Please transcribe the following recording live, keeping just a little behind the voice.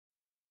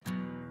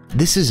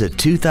This is a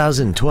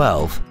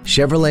 2012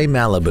 Chevrolet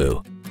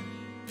Malibu.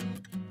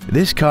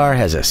 This car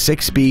has a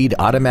 6-speed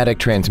automatic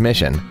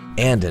transmission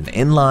and an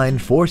inline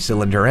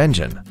 4-cylinder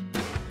engine.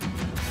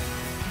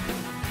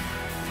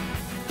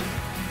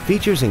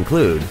 Features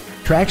include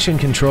traction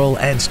control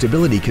and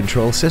stability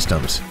control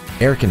systems,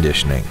 air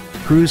conditioning,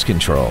 cruise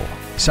control,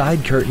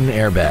 side curtain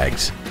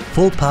airbags,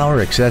 full power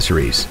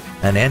accessories,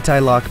 an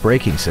anti-lock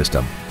braking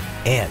system,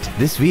 and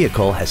this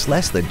vehicle has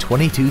less than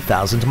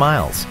 22,000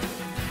 miles.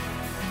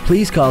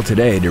 Please call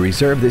today to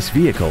reserve this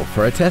vehicle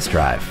for a test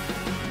drive.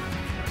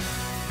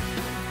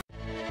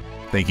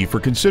 Thank you for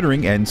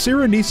considering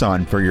Ancira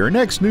Nissan for your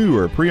next new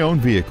or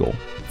pre-owned vehicle.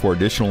 For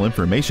additional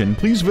information,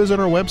 please visit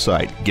our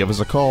website, give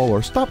us a call,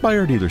 or stop by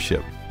our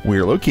dealership. We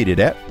are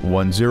located at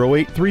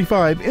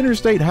 10835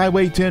 Interstate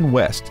Highway 10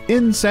 West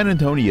in San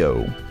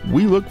Antonio.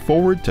 We look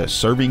forward to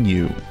serving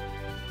you.